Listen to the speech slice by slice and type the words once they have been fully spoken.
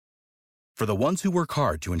For the ones who work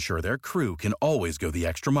hard to ensure their crew can always go the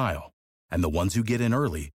extra mile, and the ones who get in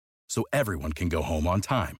early so everyone can go home on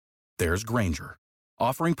time, there's Grainger,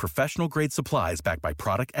 offering professional-grade supplies backed by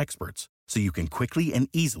product experts so you can quickly and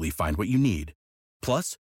easily find what you need.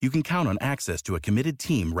 Plus, you can count on access to a committed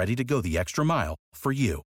team ready to go the extra mile for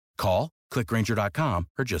you. Call, click Grainger.com,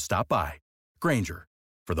 or just stop by. Grainger,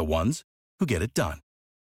 for the ones who get it done.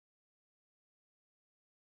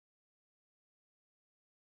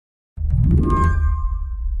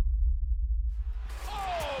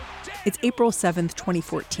 It's April 7th,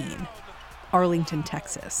 2014, Arlington,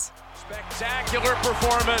 Texas. Spectacular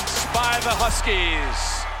performance by the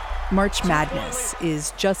Huskies. March Madness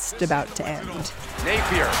is just about to end.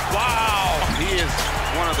 Napier, wow! He is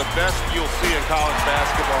one of the best you'll see in college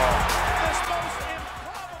basketball.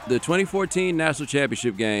 The 2014 National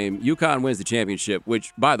Championship game, UConn wins the championship,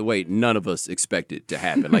 which, by the way, none of us expected to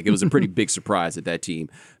happen. Like, it was a pretty big surprise that team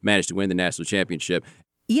managed to win the national championship.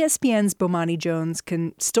 ESPN's Bomani Jones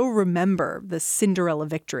can still remember the Cinderella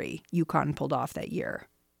victory UConn pulled off that year.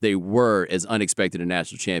 They were as unexpected a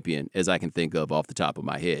national champion as I can think of off the top of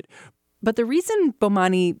my head. But the reason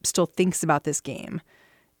Bomani still thinks about this game,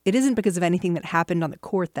 it isn't because of anything that happened on the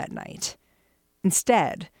court that night.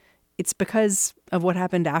 Instead, it's because of what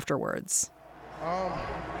happened afterwards.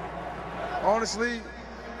 Honestly,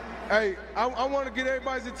 hey, I want to get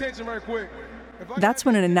everybody's attention right quick. That's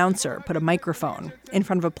when an announcer put a microphone in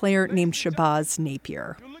front of a player named Shabazz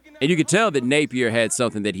Napier. And you could tell that Napier had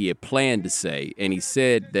something that he had planned to say, and he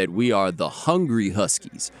said that we are the Hungry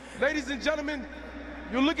Huskies. Ladies and gentlemen,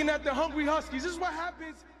 you're looking at the Hungry Huskies. This is what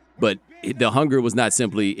happens. But the hunger was not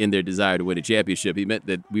simply in their desire to win a championship. He meant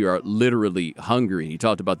that we are literally hungry. He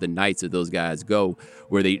talked about the nights that those guys go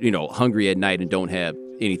where they, hungry at night and don't have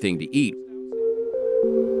anything to eat.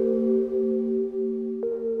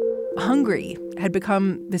 Hungry had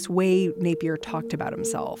become this way Napier talked about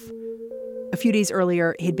himself. A few days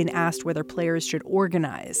earlier, he'd been asked whether players should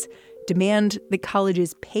organize, demand that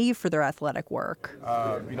colleges pay for their athletic work.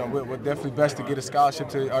 We're definitely best to get a scholarship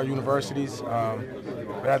to our universities.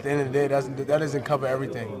 But at the end of the day, that doesn't cover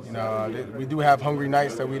everything. We do have hungry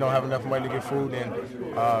nights that we don't have enough money to get food,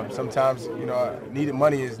 and sometimes, needed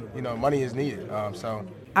money is needed.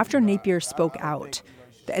 After Napier spoke out,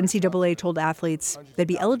 the NCAA told athletes they'd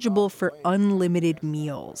be eligible for unlimited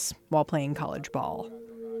meals while playing college ball.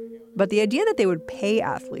 But the idea that they would pay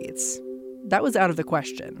athletes, that was out of the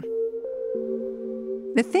question.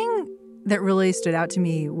 The thing that really stood out to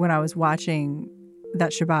me when I was watching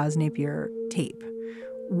that Shabazz Napier tape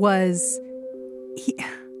was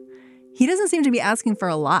he doesn't seem to be asking for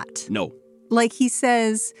a lot. No. Like he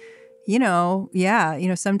says,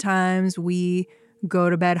 sometimes we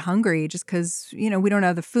go to bed hungry just because, we don't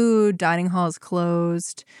have the food, dining hall is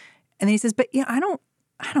closed. And then he says, but I don't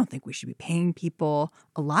think we should be paying people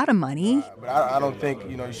a lot of money. But I don't think,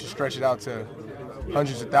 you should stretch it out to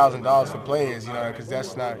hundreds of thousands of dollars for players, because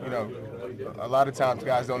that's not, a lot of times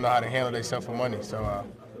guys don't know how to handle themselves for money. So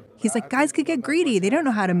he's like, guys could get greedy. They don't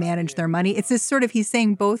know how to manage their money. It's this sort of, he's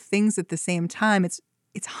saying both things at the same time.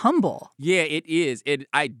 It's humble. Yeah, it is. And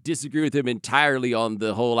I disagree with him entirely on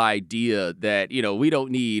the whole idea that, we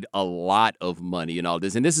don't need a lot of money and all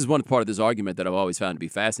this. And this is one part of this argument that I've always found to be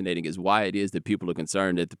fascinating is why it is that people are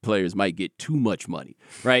concerned that the players might get too much money,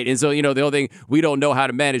 right? And so, the whole thing, we don't know how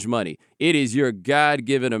to manage money. It is your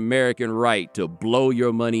God-given American right to blow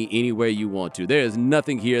your money any way you want to. There is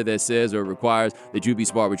nothing here that says or requires that you be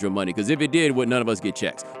smart with your money. Because if it did, would none of us get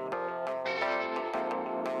checks?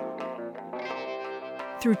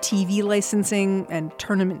 Through TV licensing and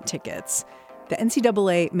tournament tickets, the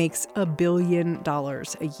NCAA makes $1 billion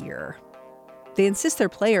a year. They insist their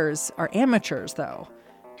players are amateurs, though.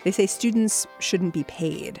 They say students shouldn't be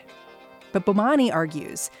paid. But Bomani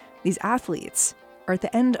argues these athletes are at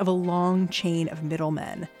the end of a long chain of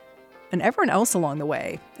middlemen, and everyone else along the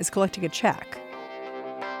way is collecting a check.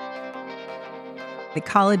 The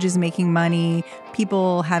college is making money,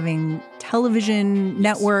 people having television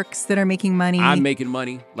networks that are making money. I'm making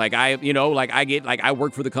money. I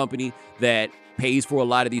work for the company that pays for a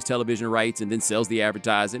lot of these television rights and then sells the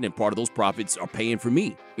advertising, and part of those profits are paying for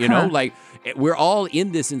me. We're all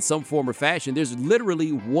in this in some form or fashion. There's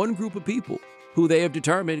literally one group of people who they have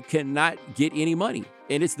determined cannot get any money,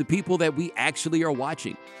 and it's the people that we actually are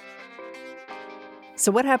watching.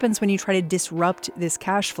 So what happens when you try to disrupt this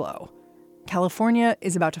cash flow? California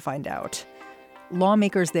is about to find out.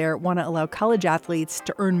 Lawmakers there want to allow college athletes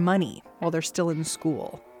to earn money while they're still in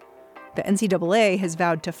school. The NCAA has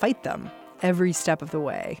vowed to fight them every step of the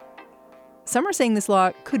way. Some are saying this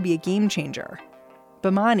law could be a game changer.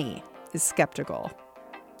 Bomani is skeptical.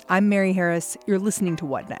 I'm Mary Harris. You're listening to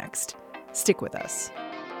What Next? Stick with us.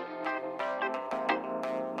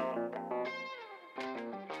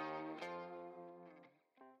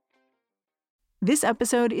 This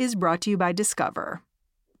episode is brought to you by Discover.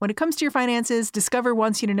 When it comes to your finances, Discover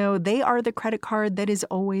wants you to know they are the credit card that is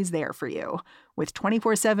always there for you. With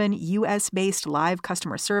 24/7 U.S.-based live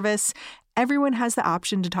customer service, everyone has the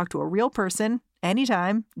option to talk to a real person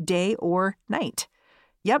anytime, day or night.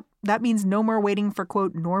 Yep, that means no more waiting for,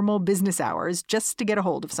 quote, normal business hours just to get a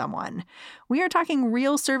hold of someone. We are talking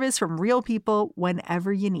real service from real people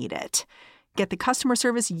whenever you need it. Get the customer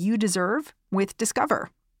service you deserve with Discover.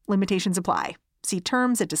 Limitations apply. See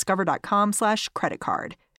terms at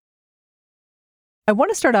discover.com/creditcard. I want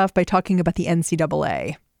to start off by talking about the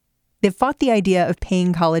NCAA. They've fought the idea of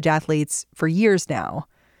paying college athletes for years now.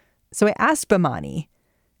 So I asked Bomani,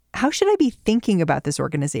 how should I be thinking about this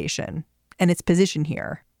organization and its position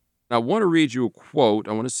here? I want to read you a quote.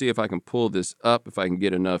 I want to see if I can pull this up, if I can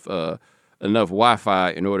get enough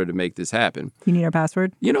Wi-Fi in order to make this happen. You need our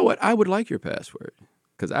password? You know what? I would like your password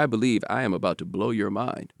because I believe I am about to blow your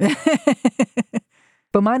mind.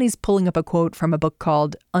 Bomani's pulling up a quote from a book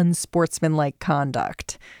called Unsportsmanlike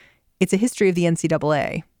Conduct. It's a history of the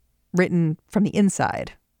NCAA, written from the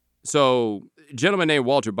inside. So, a gentleman named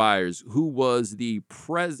Walter Byers, who was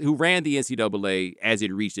who ran the NCAA as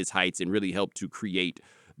it reached its heights and really helped to create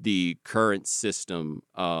the current system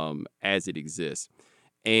as it exists.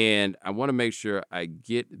 And I want to make sure I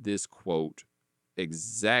get this quote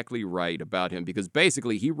exactly right about him, because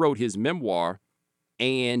basically he wrote his memoir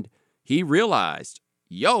and he realized,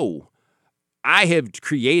 I have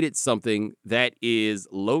created something that is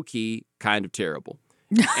low-key kind of terrible.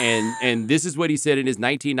 and this is what he said in his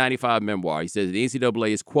 1995 memoir. He says the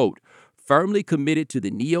NCAA is, quote, firmly committed to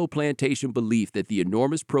the neo-plantation belief that the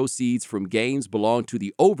enormous proceeds from games belong to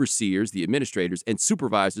the overseers, the administrators, and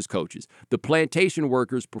supervisors, coaches. The plantation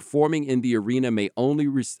workers performing in the arena may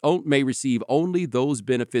receive only those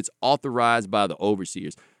benefits authorized by the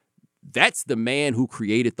overseers. That's the man who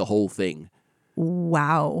created the whole thing.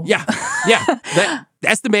 Wow. Yeah.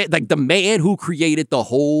 That's the man, like the man who created the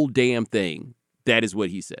whole damn thing. That is what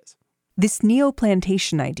he says. This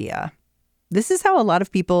neo-plantation idea, this is how a lot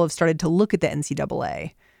of people have started to look at the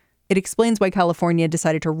NCAA. It explains why California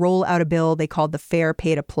decided to roll out a bill they called the Fair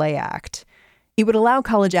Pay to Play Act. It would allow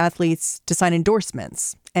college athletes to sign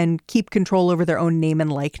endorsements and keep control over their own name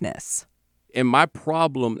and likeness. And my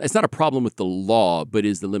problem, it's not a problem with the law, but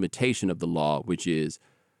is the limitation of the law, which is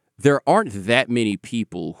there aren't that many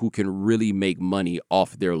people who can really make money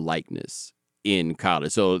off their likeness in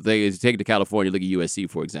college. So they take it to California, look at USC,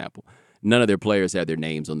 for example. None of their players have their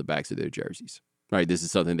names on the backs of their jerseys. Right? This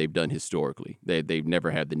is something they've done historically. They've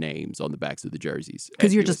never had the names on the backs of the jerseys.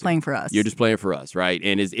 Because you're just playing for us. You're just playing for us, right?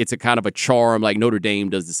 And it's a kind of a charm. Like Notre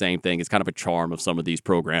Dame does the same thing. It's kind of a charm of some of these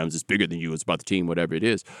programs. It's bigger than you. It's about the team, whatever it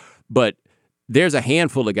is. But there's a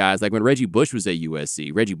handful of guys, like when Reggie Bush was at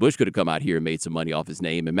USC, Reggie Bush could have come out here and made some money off his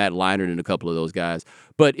name, and Matt Leinart and a couple of those guys.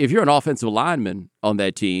 But if you're an offensive lineman on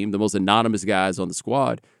that team, the most anonymous guys on the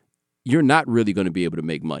squad, you're not really going to be able to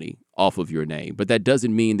make money off of your name. But that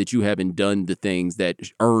doesn't mean that you haven't done the things that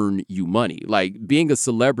earn you money. Like being a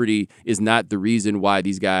celebrity is not the reason why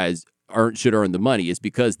these guys should earn the money. It's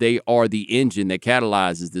because they are the engine that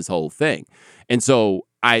catalyzes this whole thing. And so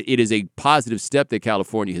it is a positive step that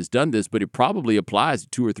California has done this, but it probably applies to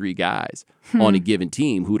 2 or 3 guys on a given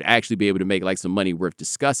team who would actually be able to make like some money worth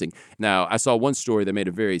discussing. Now, I saw one story that made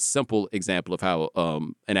a very simple example of how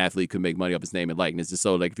an athlete could make money off his name and likeness.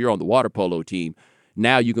 So like if you're on the water polo team,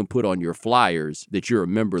 now you can put on your flyers that you're a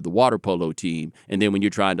member of the water polo team. And then when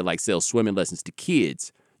you're trying to like sell swimming lessons to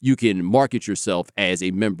kids, you can market yourself as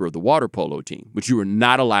a member of the water polo team, which you are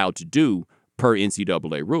not allowed to do per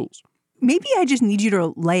NCAA rules. Maybe I just need you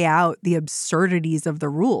to lay out the absurdities of the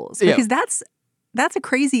rules, because that's a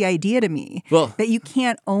crazy idea to me. Well, that you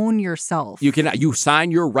can't own yourself. You cannot. You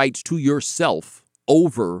sign your rights to yourself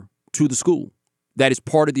over to the school. That is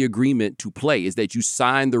part of the agreement to play, is that you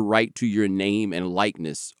sign the right to your name and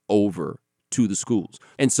likeness over to the schools.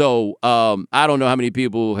 And so I don't know how many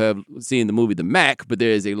people have seen the movie The Mac, but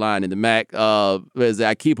there is a line in The Mac, as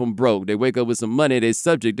I keep them broke. They wake up with some money, they're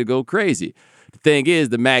subject to go crazy. The thing is,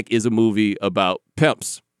 The Mac is a movie about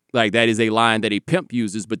pimps. Like that is a line that a pimp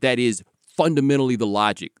uses, but that is fundamentally the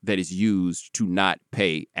logic that is used to not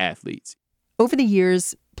pay athletes. Over the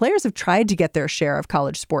years, players have tried to get their share of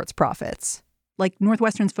college sports profits. Like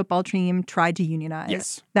Northwestern's football team tried to unionize.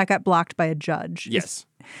 Yes. That got blocked by a judge. Yes.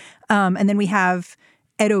 And then we have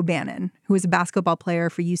Ed O'Bannon, who was a basketball player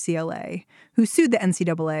for UCLA, who sued the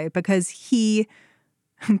NCAA because he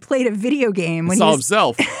played a video game when he saw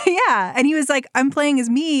himself. Yeah. And he was like, I'm playing as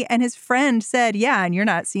me. And his friend said, yeah, and you're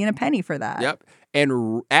not seeing a penny for that. Yep.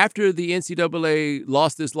 And after the NCAA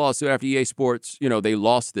lost this lawsuit, after EA Sports, they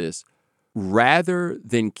lost this, rather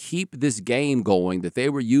than keep this game going that they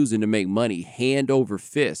were using to make money hand over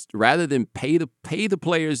fist, rather than pay the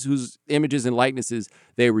players whose images and likenesses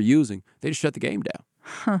they were using, they just shut the game down.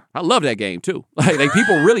 Huh. I love that game too. Like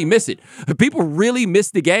people really miss it. People really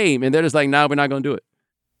miss the game, and they're just like, "No, we're not going to do it."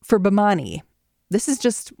 For Bomani, this is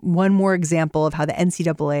just one more example of how the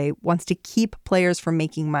NCAA wants to keep players from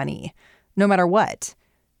making money, no matter what.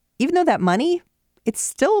 Even though that money, it's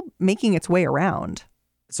still making its way around.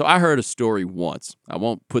 So I heard a story once. I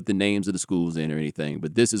won't put the names of the schools in or anything,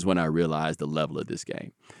 but this is when I realized the level of this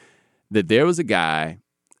game. That there was a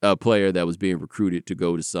player that was being recruited to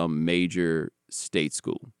go to some major state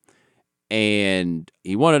school. And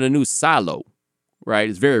he wanted a new silo, right?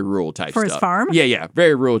 It's very rural type stuff. For his farm? Yeah,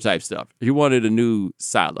 very rural type stuff. He wanted a new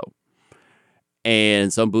silo.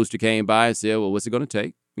 And some booster came by and said, well, what's it going to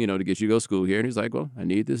take, to get you to go to school here? And he's like, well, I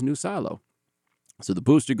need this new silo. So the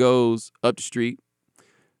booster goes up the street,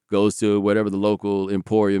 goes to whatever the local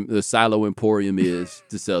emporium, the silo emporium is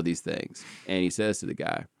to sell these things. And he says to the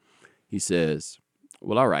guy, he says,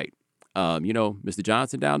 well, all right, Mr.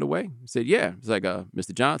 Johnson down the way? He said, yeah. He's like,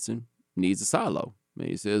 Mr. Johnson needs a silo. And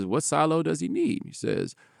he says, what silo does he need? He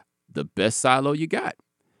says, the best silo you got.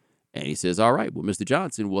 And he says, all right, well, Mr.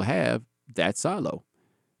 Johnson will have that silo.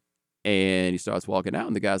 And he starts walking out,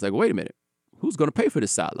 and the guy's like, wait a minute, who's going to pay for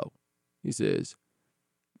this silo? He says,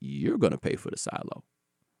 you're going to pay for the silo.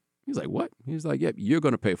 He's like, what? He's like, yep, you're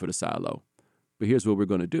going to pay for the silo. But here's what we're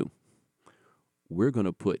going to do. We're going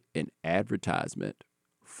to put an advertisement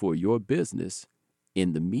for your business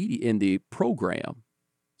in the media, in the program,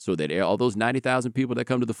 so that all those 90,000 people that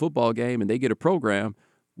come to the football game and they get a program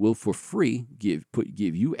will for free give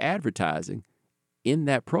you advertising in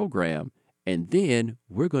that program. And then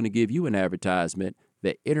we're going to give you an advertisement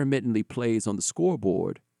that intermittently plays on the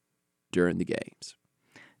scoreboard during the games.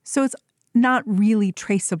 So it's not really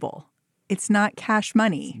traceable. It's not cash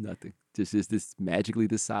money. It's nothing. Just this magically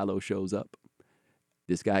the silo shows up.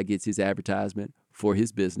 This guy gets his advertisement for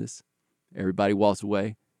his business. Everybody walks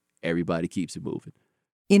away. Everybody keeps it moving.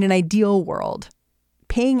 In an ideal world,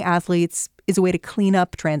 paying athletes is a way to clean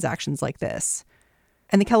up transactions like this.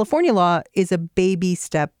 And the California law is a baby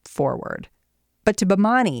step forward. But to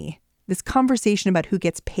Bomani, this conversation about who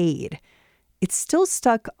gets paid, it's still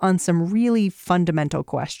stuck on some really fundamental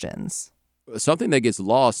questions. Something that gets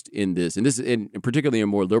lost in this, and particularly in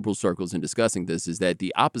more liberal circles in discussing this, is that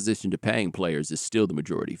the opposition to paying players is still the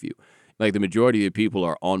majority view. Like the majority of people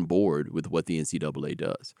are on board with what the NCAA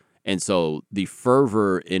does. And so the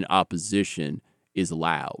fervor in opposition is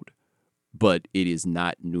loud, but it is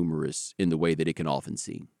not numerous in the way that it can often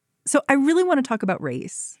seem. So I really want to talk about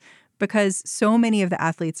race because so many of the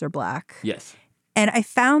athletes are Black. Yes. And I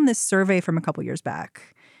found this survey from a couple years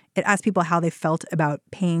back. It asked people how they felt about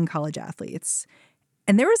paying college athletes.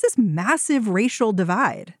 And there was this massive racial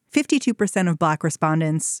divide. 52% of Black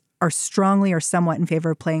respondents are strongly or somewhat in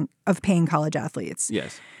favor of paying college athletes.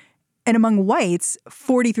 Yes. And among whites,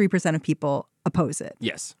 43% of people oppose it.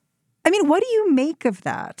 Yes. I mean, what do you make of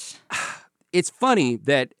that? It's funny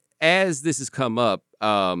that as this has come up,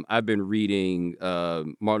 I've been reading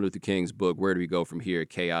Martin Luther King's book, Where Do We Go From Here?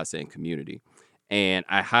 Chaos and Community. And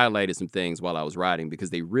I highlighted some things while I was writing because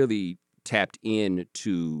they really tapped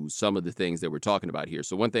into some of the things that we're talking about here.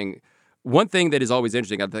 So one thing that is always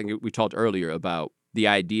interesting, I think we talked earlier about the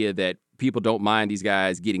idea that people don't mind these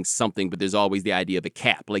guys getting something, but there's always the idea of a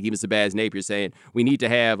cap. Like even Shabazz Napier saying, we need to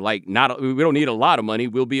have we don't need a lot of money.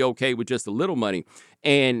 We'll be okay with just a little money.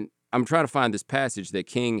 And I'm trying to find this passage that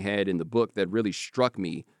King had in the book that really struck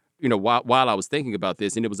me, while I was thinking about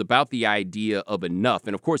this, and it was about the idea of enough.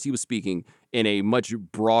 And of course, he was speaking in a much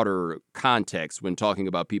broader context when talking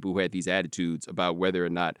about people who had these attitudes about whether or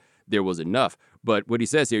not there was enough. But what he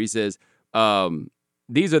says here, he says,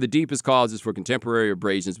 these are the deepest causes for contemporary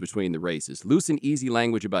abrasions between the races. Loose and easy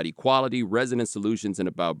language about equality, resonant solutions, and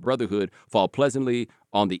about brotherhood fall pleasantly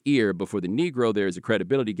on the ear, but for the Negro, there is a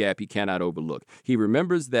credibility gap he cannot overlook. He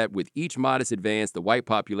remembers that with each modest advance, the white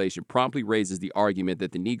population promptly raises the argument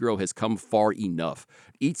that the Negro has come far enough.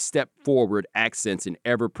 Each step forward accents an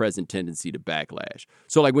ever-present tendency to backlash.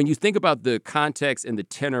 So, when you think about the context and the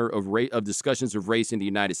tenor of discussions of race in the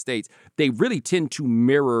United States, they really tend to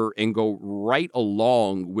mirror and go right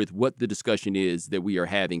along with what the discussion is that we are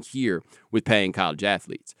having here with paying college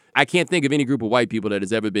athletes. I can't think of any group of white people that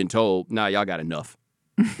has ever been told, nah, y'all got enough.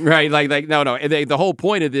 Right? No. And the whole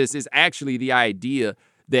point of this is actually the idea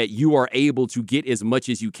that you are able to get as much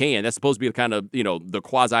as you can. That's supposed to be the kind of, the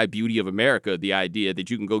quasi beauty of America, the idea that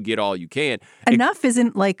you can go get all you can. Enough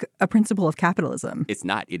isn't like a principle of capitalism. It's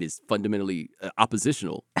not. It is fundamentally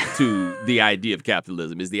oppositional to the idea of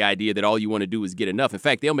capitalism, is the idea that all you want to do is get enough. In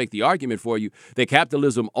fact, they'll make the argument for you that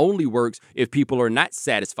capitalism only works if people are not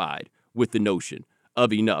satisfied with the notion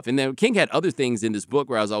of enough. And then King had other things in this book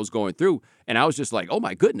where as I was going through, and I was just like, oh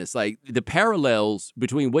my goodness, like the parallels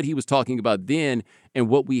between what he was talking about then and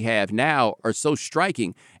what we have now are so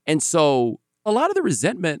striking. And so a lot of the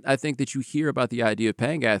resentment, I think, that you hear about the idea of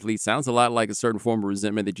paying athletes sounds a lot like a certain form of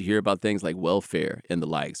resentment that you hear about things like welfare and the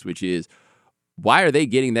likes, which is, why are they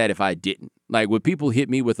getting that if I didn't? Like, what people hit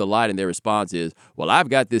me with a lot in their response is, well, I've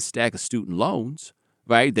got this stack of student loans,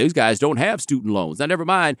 right? Those guys don't have student loans. Now, never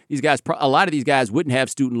mind, these guys, a lot of these guys wouldn't have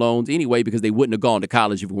student loans anyway because they wouldn't have gone to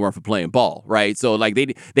college if it weren't for playing ball, right? So, like,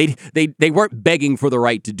 they weren't begging for the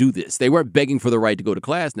right to do this. They weren't begging for the right to go to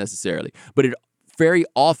class necessarily. But it very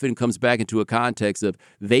often comes back into a context of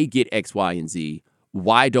they get X, Y, and Z.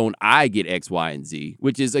 Why don't I get X, Y, and Z?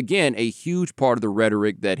 Which is, again, a huge part of the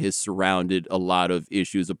rhetoric that has surrounded a lot of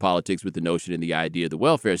issues of politics with the notion and the idea of the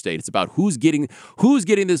welfare state. It's about who's getting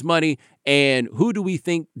this money and who do we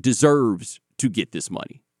think deserves to get this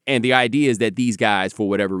money. And the idea is that these guys, for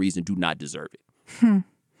whatever reason, do not deserve it.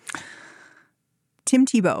 Tim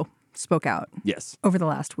Tebow spoke out Yes. over the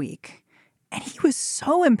last week. And he was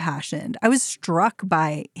so impassioned. I was struck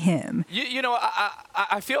by him.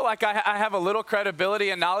 I feel like I have a little credibility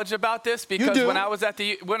and knowledge about this because when I was at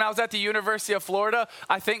the University of Florida,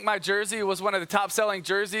 I think my jersey was one of the top selling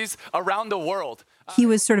jerseys around the world. He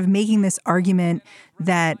was sort of making this argument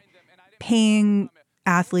that paying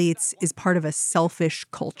athletes is part of a selfish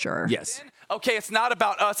culture. Yes. Okay, it's not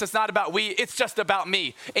about us, it's not about we, it's just about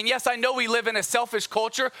me. And yes, I know we live in a selfish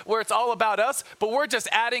culture where it's all about us, but we're just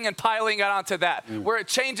adding and piling it onto that, where it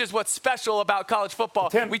changes what's special about college football.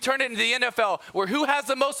 We turn it into the NFL, where who has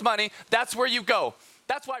the most money, that's where you go.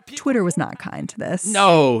 That's why Twitter was not kind to this.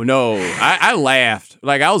 No. I laughed.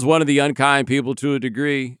 Like, I was one of the unkind people to a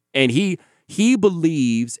degree. And he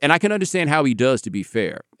believes, and I can understand how he does, to be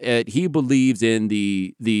fair. He believes in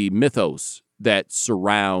the mythos that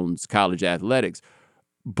surrounds college athletics.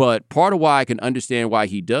 But part of why I can understand why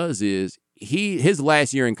he does is his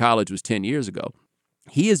last year in college was 10 years ago.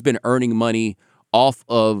 He has been earning money off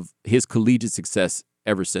of his collegiate success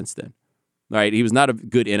ever since then. All right, he was not a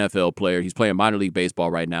good NFL player. He's playing minor league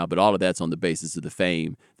baseball right now, but all of that's on the basis of the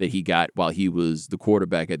fame that he got while he was the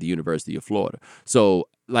quarterback at the University of Florida. So,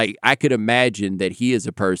 like, I could imagine that he is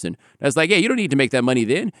a person that's like, yeah, you don't need to make that money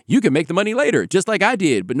then. You can make the money later, just like I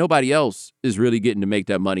did, but nobody else is really getting to make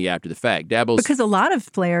that money after the fact. Because a lot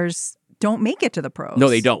of players don't make it to the pros. No,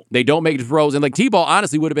 they don't. They don't make it to the pros. And like Tebow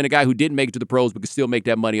honestly would have been a guy who didn't make it to the pros but could still make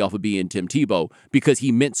that money off of being Tim Tebow because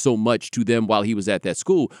he meant so much to them while he was at that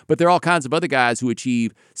school. But there are all kinds of other guys who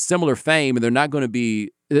achieve similar fame, and they're not going to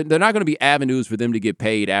be avenues for them to get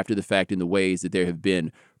paid after the fact in the ways that there have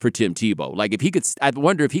been for Tim Tebow. Like, I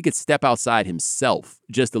wonder if he could step outside himself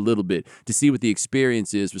just a little bit to see what the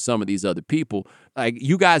experience is for some of these other people. Like,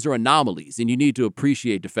 you guys are anomalies, and you need to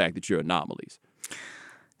appreciate the fact that you're anomalies.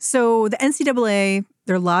 So the NCAA,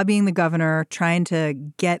 they're lobbying the governor, trying to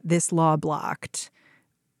get this law blocked.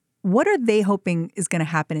 What are they hoping is going to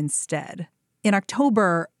happen instead? In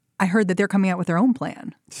October, I heard that they're coming out with their own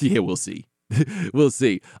plan. Yeah, we'll see. We'll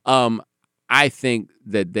see. I think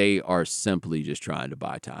that they are simply just trying to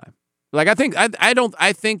buy time. Like, I think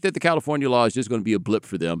that the California law is just going to be a blip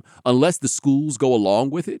for them unless the schools go along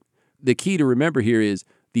with it. The key to remember here is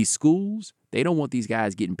these schools, they don't want these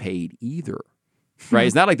guys getting paid either. Right?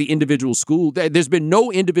 It's not like the individual school. There's been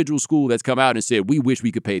no individual school that's come out and said, we wish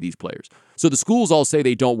we could pay these players. So the schools all say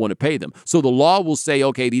they don't want to pay them. So the law will say,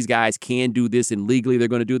 okay, these guys can do this and legally they're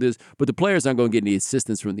going to do this, but the players aren't going to get any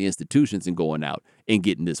assistance from the institutions in going out and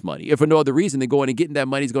getting this money. If for no other reason, they're going and getting that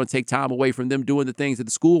money is going to take time away from them doing the things that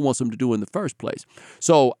the school wants them to do in the first place.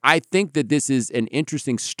 So I think that this is an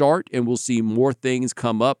interesting start, and we'll see more things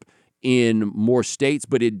come up in more states,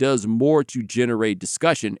 but it does more to generate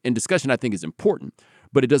discussion. And discussion, I think, is important,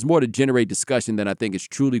 but it does more to generate discussion than I think is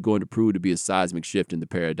truly going to prove to be a seismic shift in the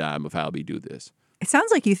paradigm of how we do this. It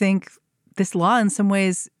sounds like you think this law in some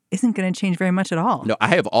ways isn't going to change very much at all. No,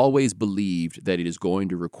 I have always believed that it is going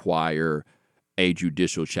to require a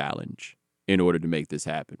judicial challenge in order to make this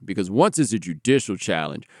happen. Because once it's a judicial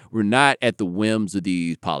challenge, we're not at the whims of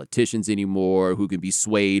these politicians anymore who can be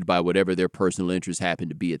swayed by whatever their personal interests happen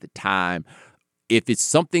to be at the time. If it's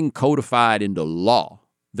something codified into law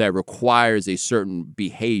that requires a certain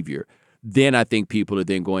behavior, then I think people are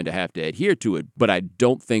then going to have to adhere to it. But I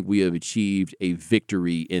don't think we have achieved a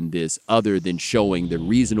victory in this other than showing that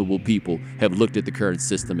reasonable people have looked at the current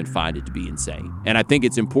system and find it to be insane. And I think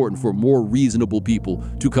it's important for more reasonable people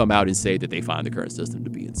to come out and say that they find the current system to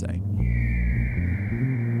be insane.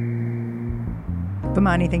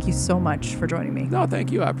 Bomani, thank you so much for joining me. No,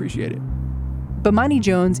 thank you. I appreciate it. Bomani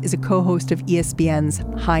Jones is a co-host of ESPN's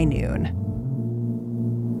High Noon.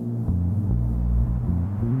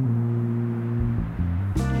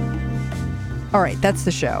 All right, that's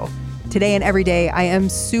the show. Today and every day, I am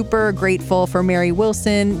super grateful for Mary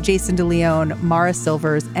Wilson, Jason DeLeon, Mara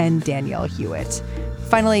Silvers, and Danielle Hewitt.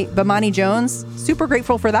 Finally, Bomani Jones, super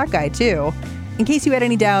grateful for that guy, too. In case you had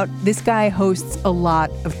any doubt, this guy hosts a lot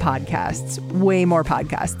of podcasts, way more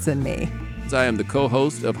podcasts than me. I am the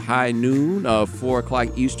co-host of High Noon, 4 o'clock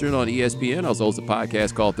Eastern on ESPN. I also host a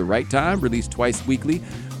podcast called The Right Time, released twice weekly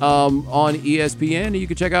on ESPN. And you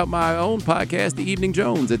can check out my own podcast, The Evening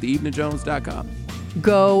Jones, at theeveningjones.com.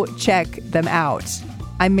 Go check them out.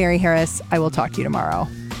 I'm Mary Harris. I will talk to you tomorrow.